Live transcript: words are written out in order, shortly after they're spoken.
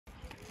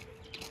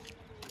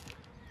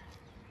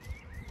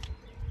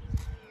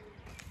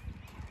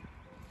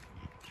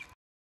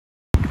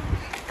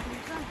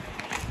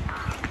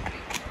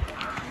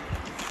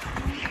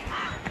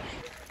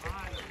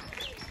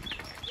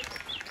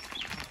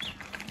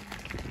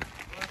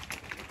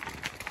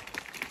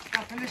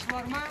Kılıç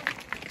var mı?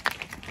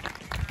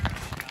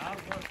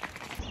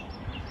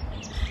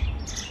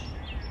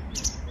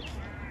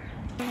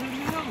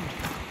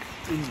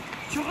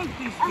 Çok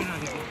kılıç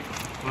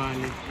var.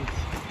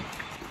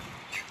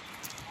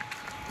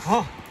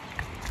 Ha.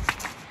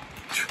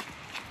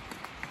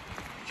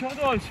 Çok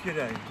da hoş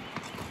geldin.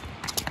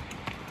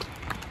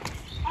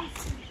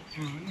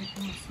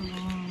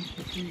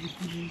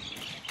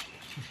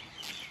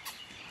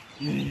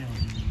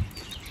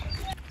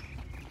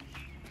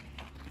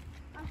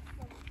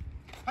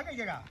 Hadi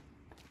gel.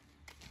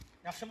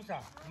 Yaxşı mısın?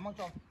 Aman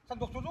çok. Sen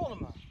doktorda oğlum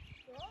mu?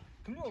 Yok.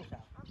 Kimde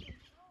olsa?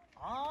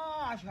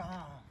 Aşkım.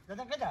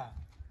 Neden kadar?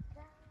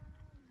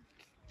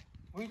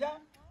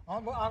 Uyda?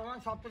 Ama bu aralan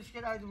şaptırış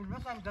gelaydı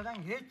bilmezsem deden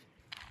hiç.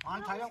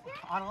 Hani taylan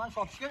aralan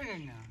şaptırış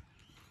gelaydı ne?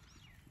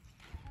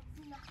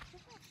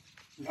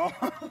 Ya.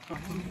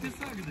 Bir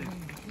sağa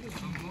gidelim.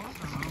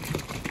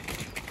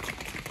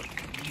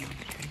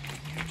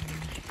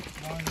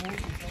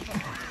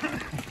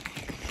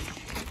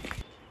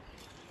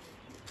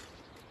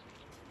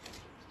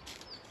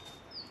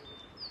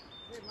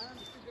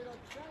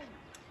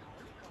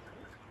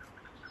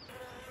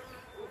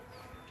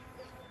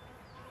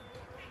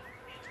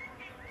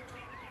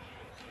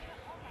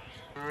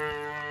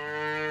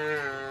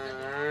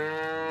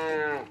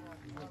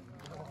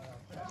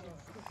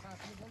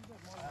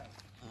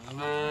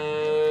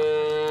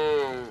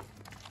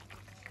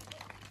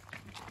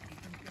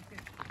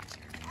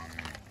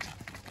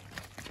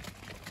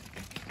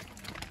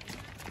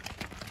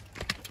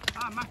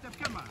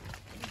 Maktabga mi?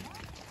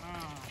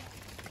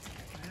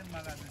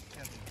 Nimalarni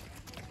ishlaydi?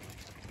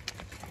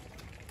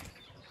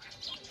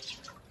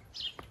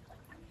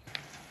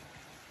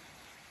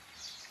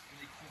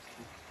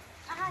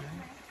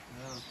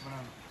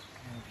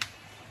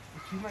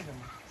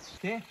 Kiymadimi?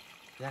 Ke?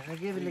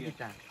 Yaqaga birga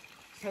ketamiz.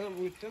 Sana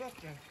bu yerdan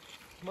otgan.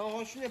 Men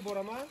hoshine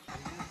boraman.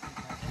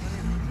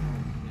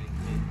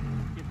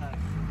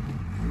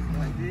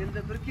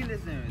 Endi bir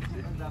kelesam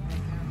edi.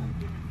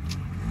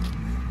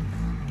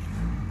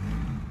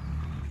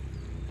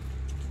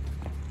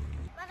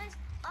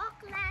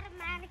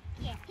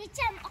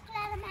 Hecham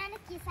oqlari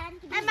meniki,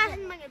 seniki. Mana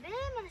nimaga ber,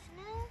 mana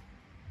shuni.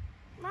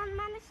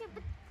 Mana shu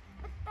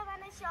bitta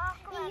mana shu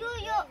oqlar.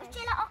 Yo'q,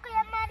 uchala oqi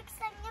ham meniki,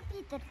 senga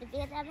Peterni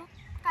beraman.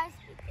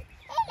 Qaysi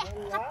Peter?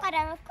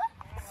 Qap-qora-ku.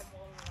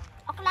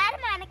 Oqlari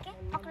meniki.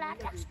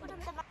 Oqlarni yaxshi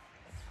ko'raman.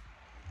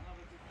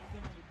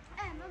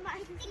 Mama,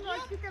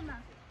 aytishni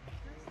ketaman.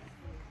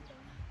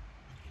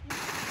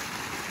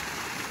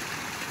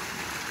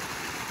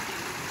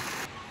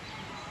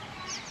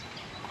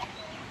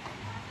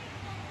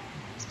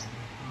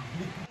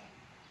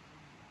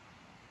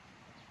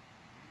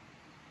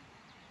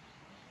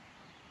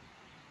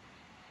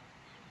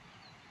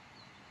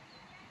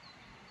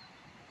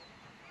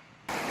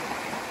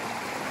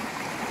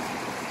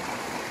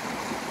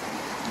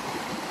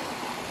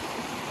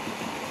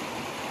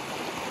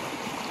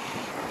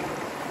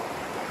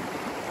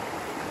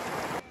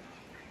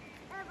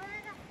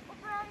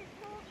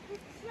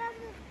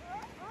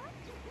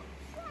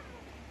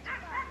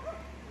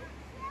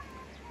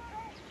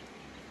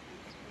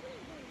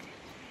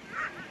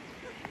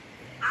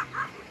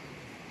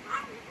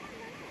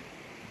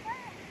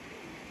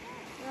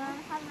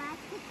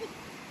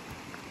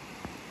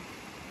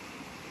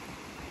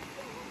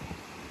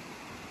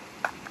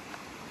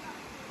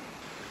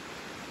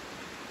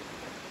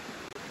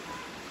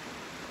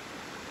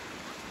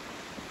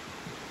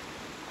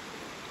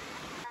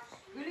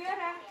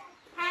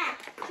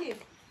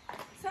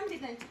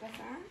 Samdiden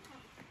çıkarsan.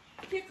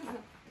 Ki kızım.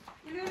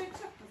 Yürü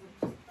çık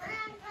kızım.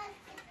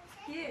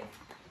 Ki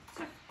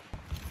çık.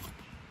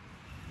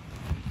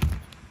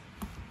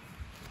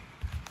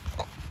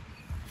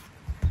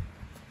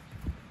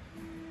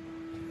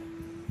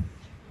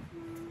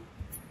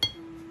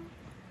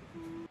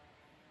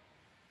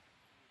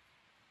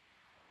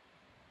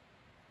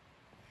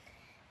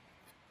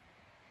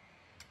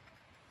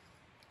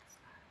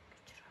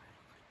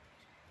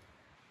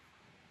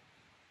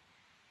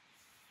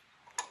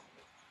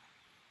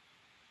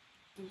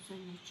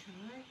 Üzerine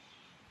çay.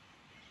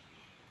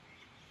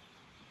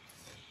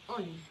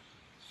 Olayım.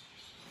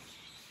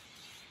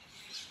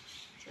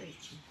 Çay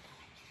için.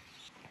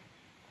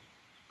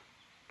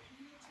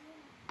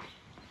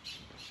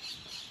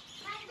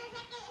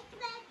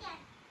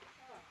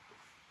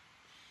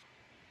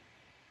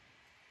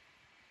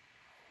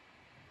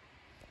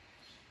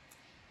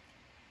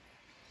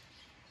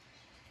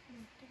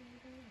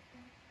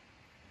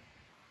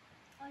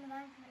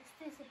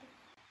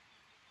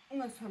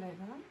 Ona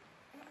solayım.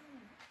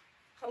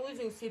 Ha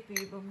o'zing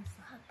sepib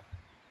bo'lmasa.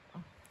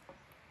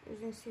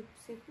 O'zing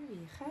sepib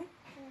ye, ha?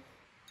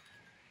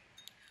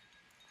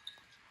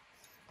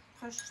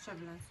 Qoshiqcha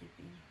bilan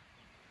seping.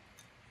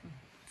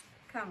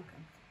 Kam.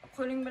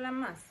 Qo'ling bilan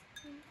emas.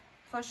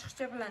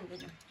 Qoshiqcha bilan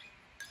dedim.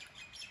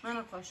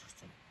 Mana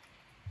qoshiqcha.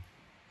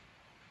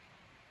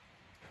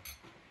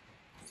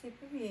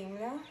 Sepib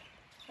yenglar.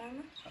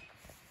 Qani?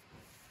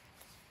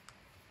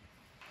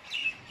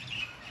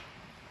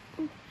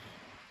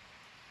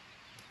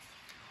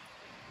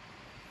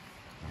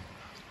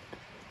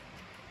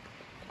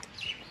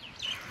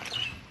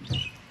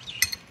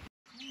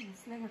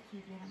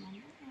 beraman.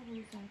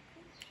 Ro'za.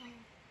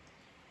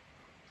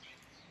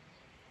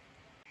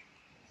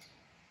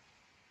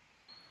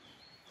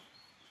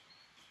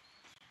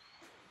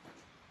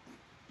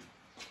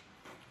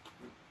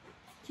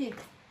 Kel.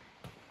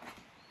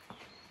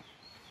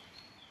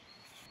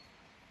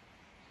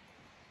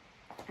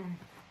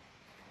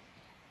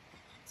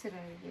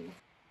 Chiroyli.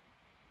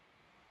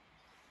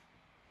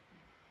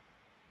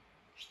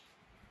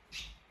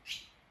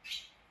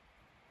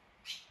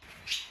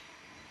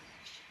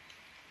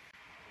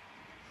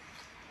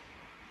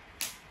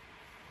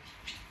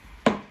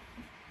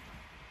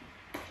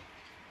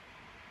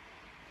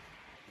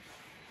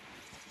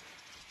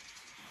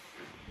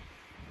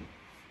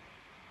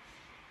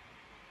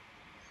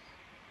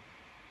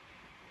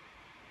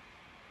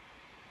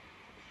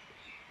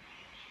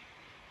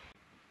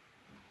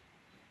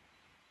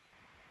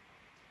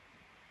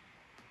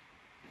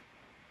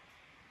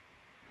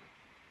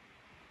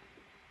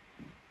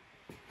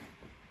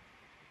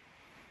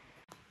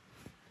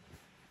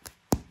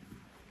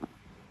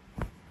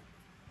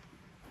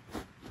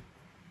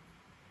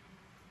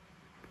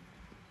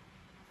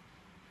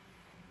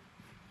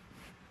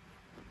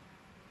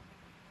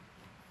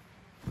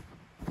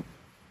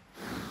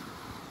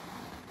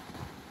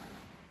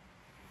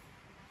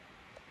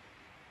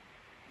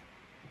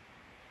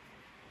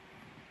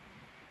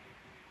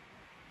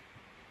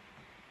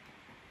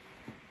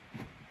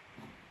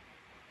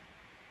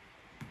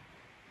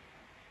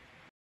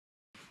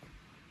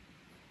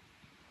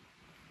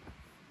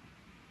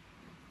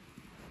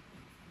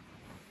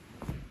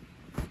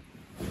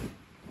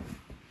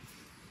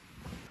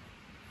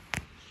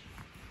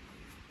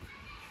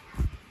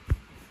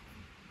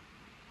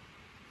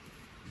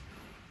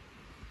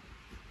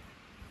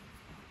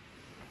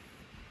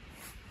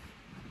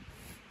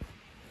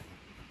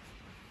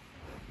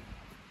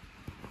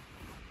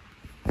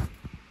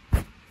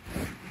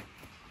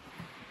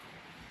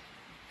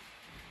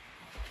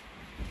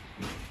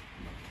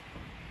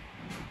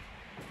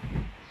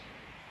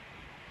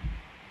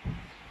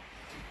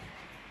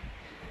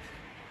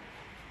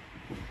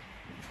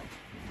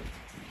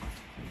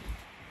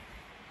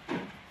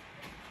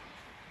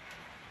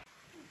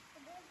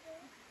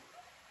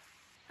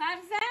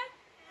 Farzand,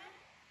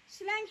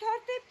 shilang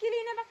tortib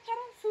kelinglar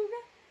baqqaram suvga.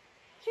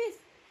 Kes.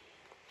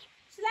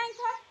 Shilang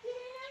tortib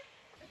kelinglar.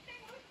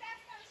 Bittang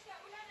o'rtasida ushla,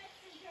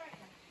 ulanayotgan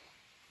joyda.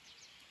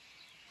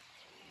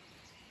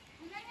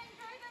 Ulagan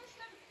joyda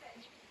ushla bittang.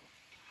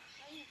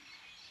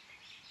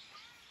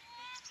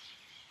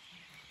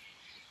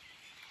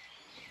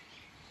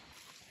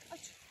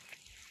 Och.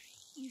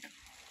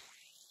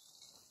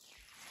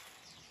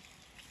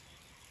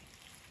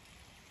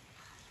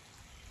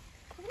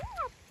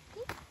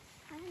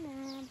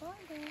 Ana,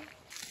 bo'ldi.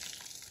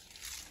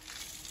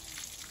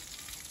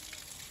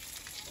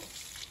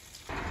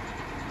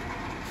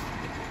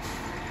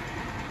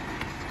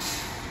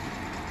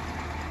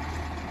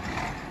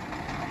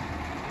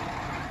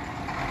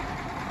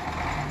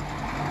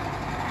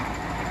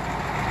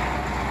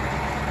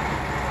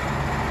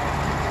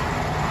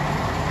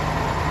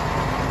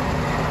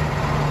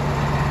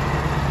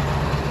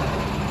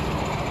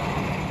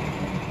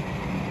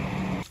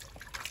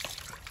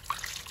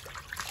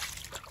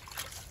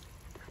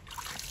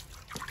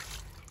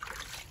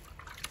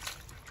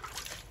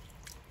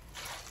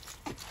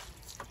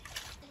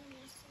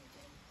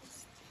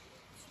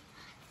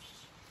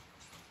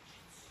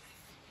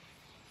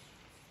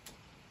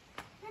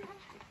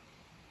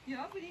 Yo,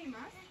 bu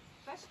emas.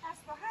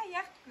 Boshqasi bor. Ha,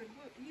 yaxtkur.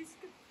 Bu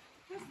eski.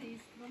 Ko'sa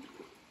eski bu.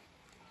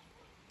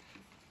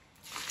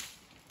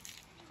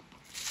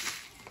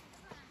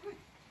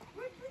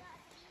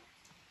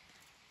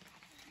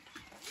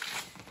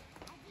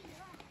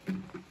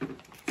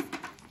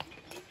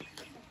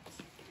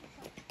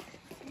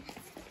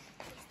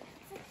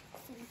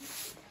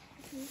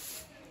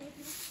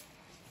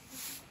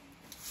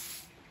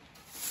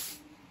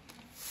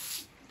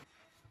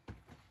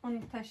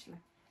 Onu taşla.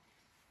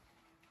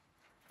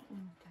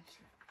 Onu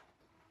taşla.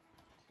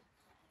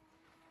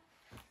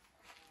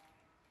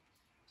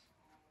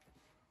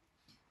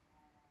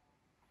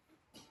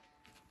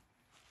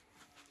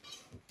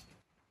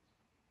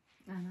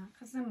 Ana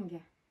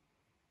kızımga.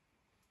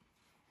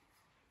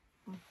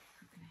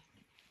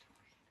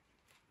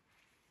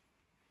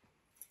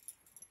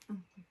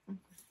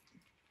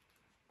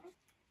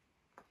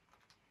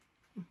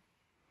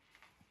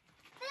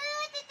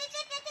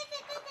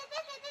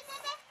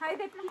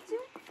 Haydi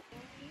kızım.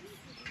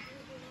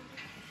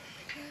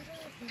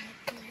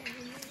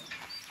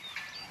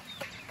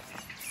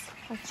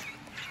 Aç.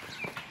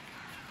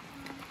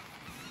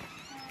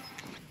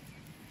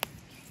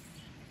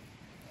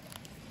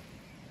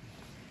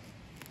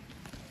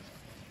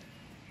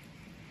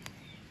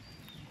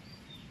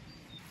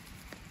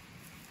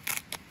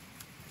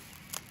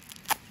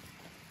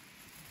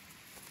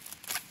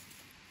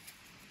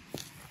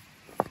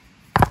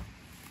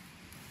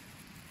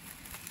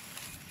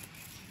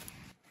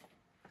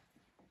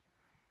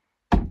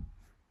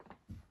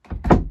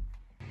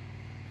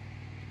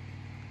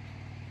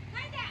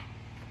 Haydi.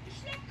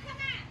 İşlem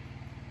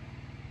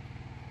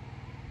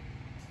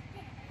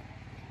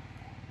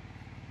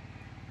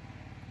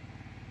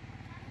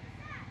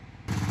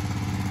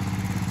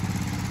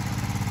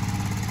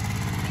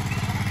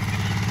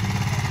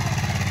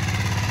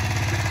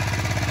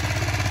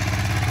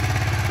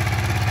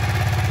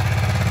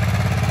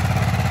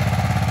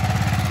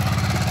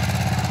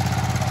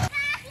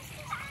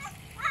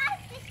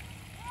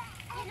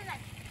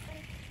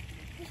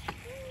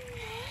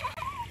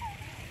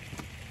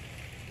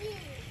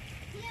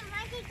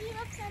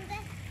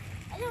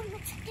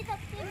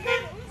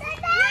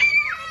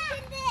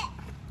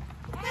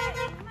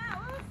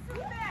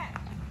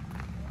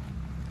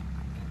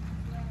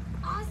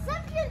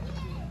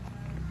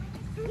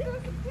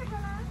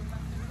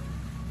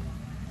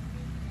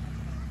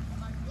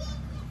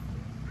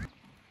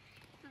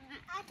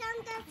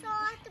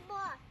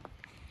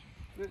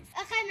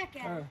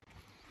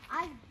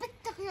Ay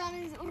bitta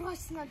qiyoningiz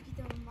urg'ochsin olib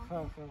ketaman ben. Ha.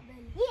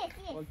 Yes.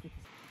 Olib ket.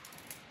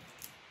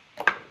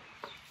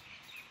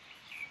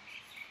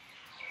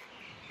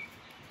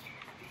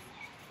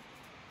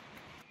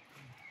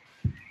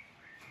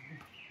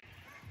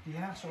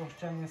 Yaxshi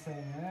oshcham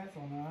yasaymiz,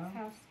 ona.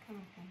 Savs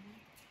qanaqa?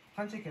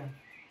 Qancha ekan?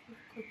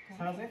 Ko'p.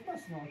 Savs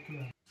aytmasmi 6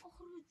 kilo?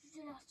 Oxirgi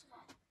juda yaxshi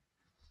chiqadi.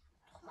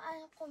 Tuxum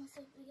aynib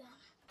qolmasa degan.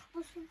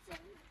 Boshimcha.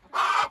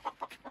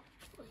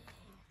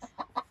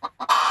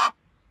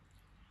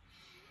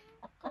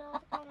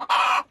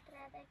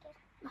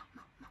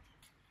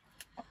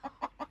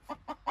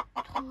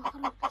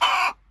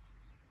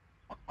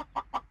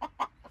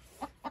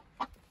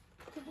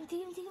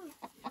 Tegim.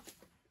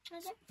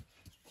 Hadi.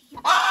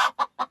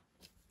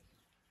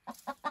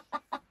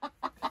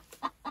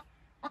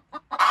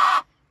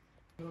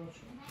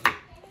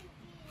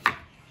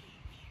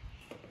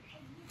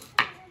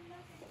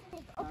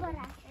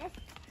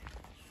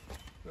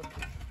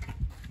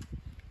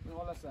 Bunu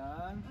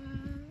olasan,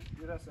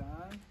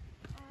 yurasan.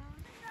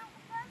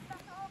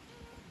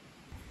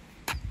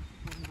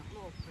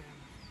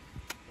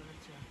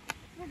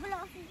 Bu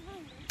bilan sizmi?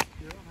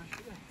 Yo'q, mana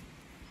shuda.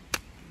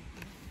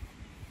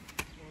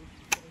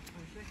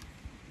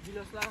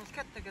 Giloslarimiz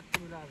katta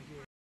bo'ladi.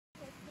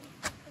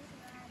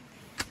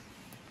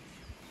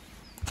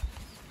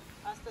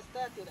 Asta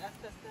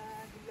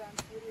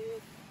gullarni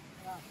terib.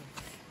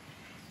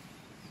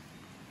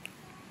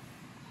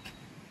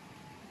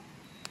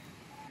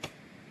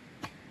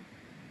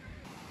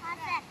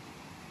 Hadi.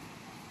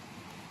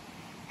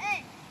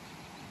 Ey.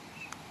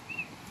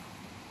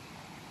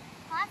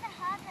 Hadi.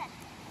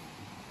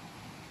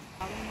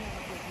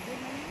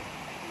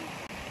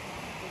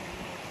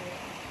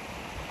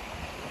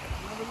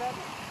 Ne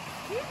bo'ladi?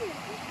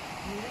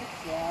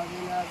 Ya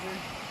bo'ladi.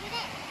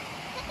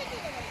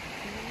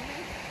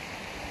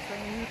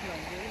 Sen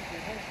yutlan,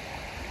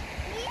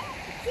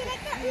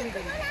 Çilekte uyku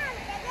bulalım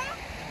dede.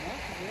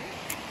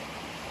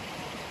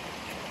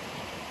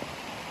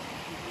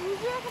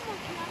 Yüzüğe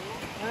kapatıyorlar mı?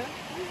 He?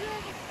 Yüzüğe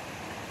kapatıyorlar.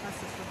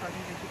 Nasıl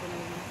istafadın ki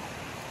bulalım?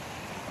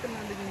 Gittim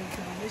ben de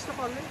bilmiyorum. Ne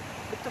istafadın?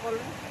 Bitti kaldı.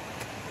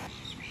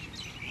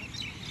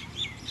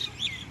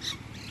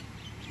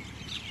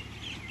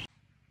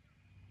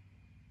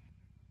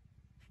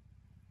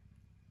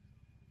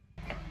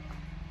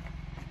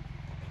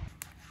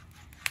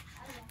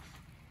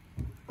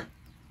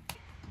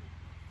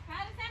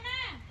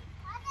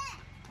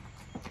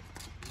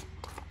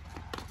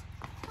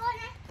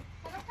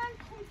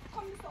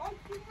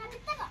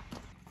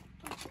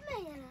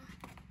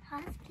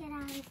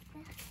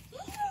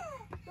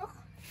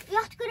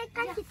 Yok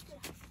kürekten gitti.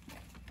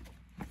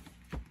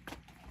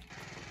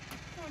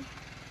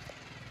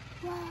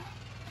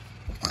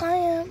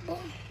 Hayır bu.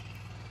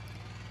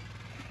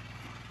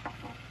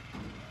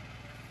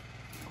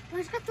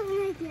 Başka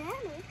türlü ekler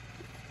mi?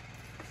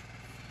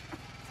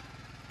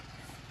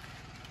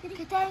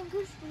 Keteğin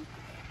güçlü.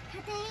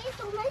 Keteği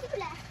sormayı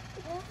bile.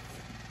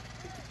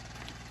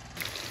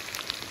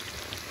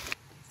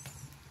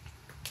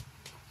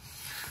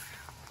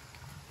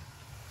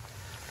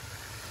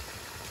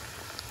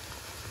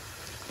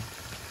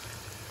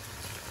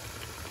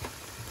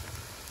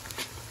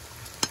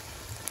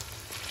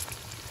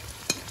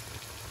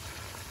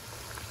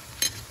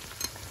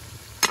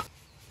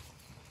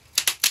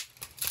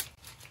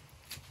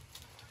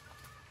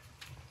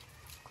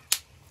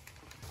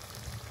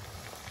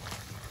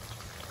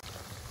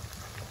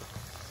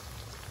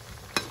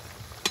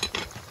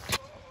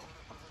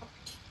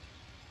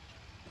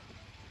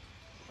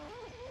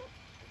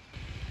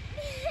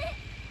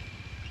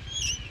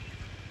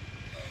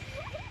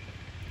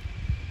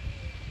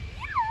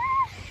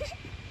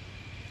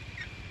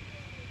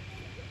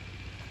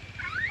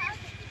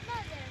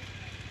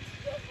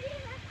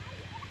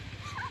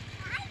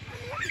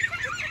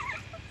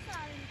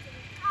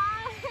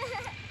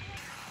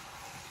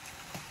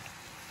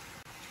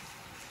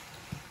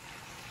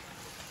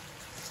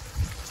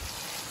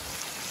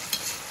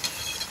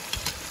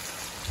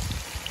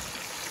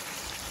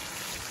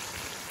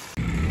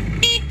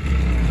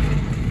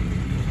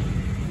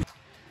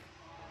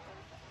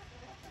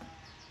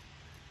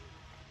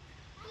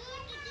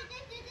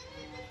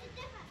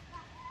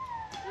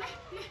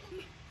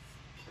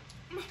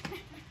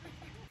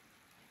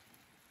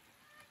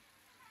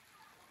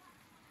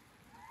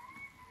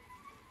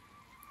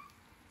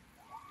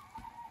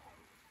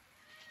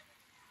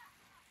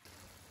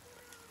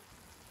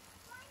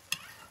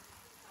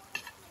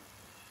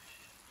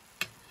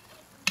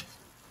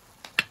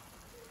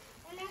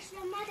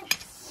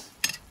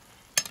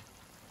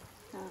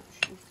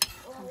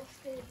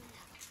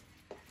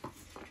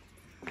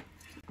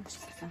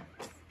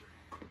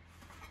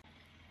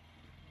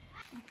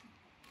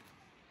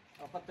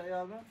 Ovqat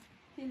tayyormi?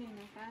 Keling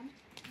aka.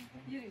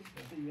 Yuring.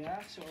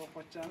 Yaxshi,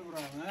 ovqatchani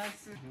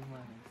uramiz.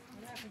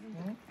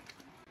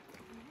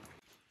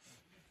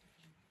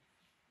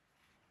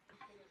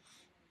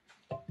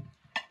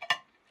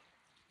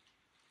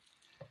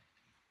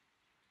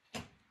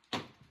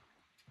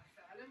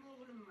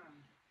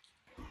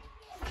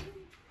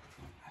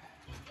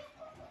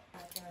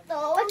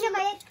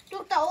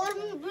 To'xta,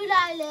 o'rni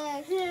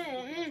bo'laylik.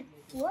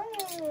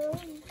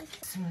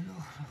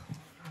 Bismillah.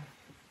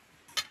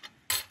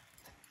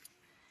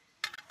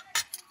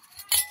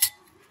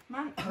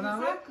 Men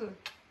Ruzaku.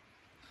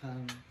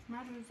 Ham.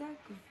 Men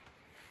Ruzaku.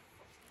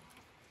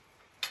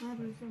 Men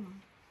Ruzaman.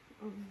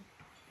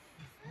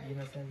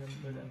 Yana sendan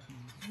bo'lam.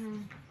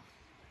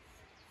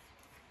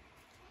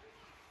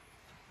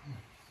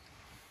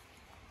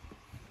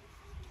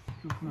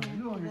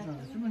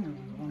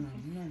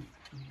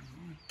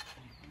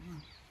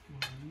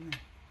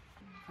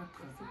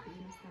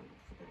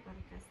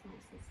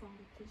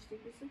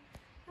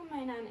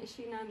 Hammaylarni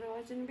ishingdan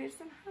rivojini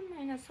bersin,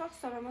 hammaylar sog'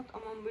 salomat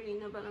omon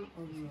bo'linglar balam.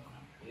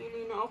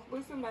 Yo'lingni oq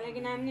bo'lsin,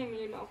 balaginamni ham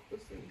yo'li oq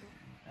bo'lsin.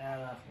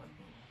 Rahmat.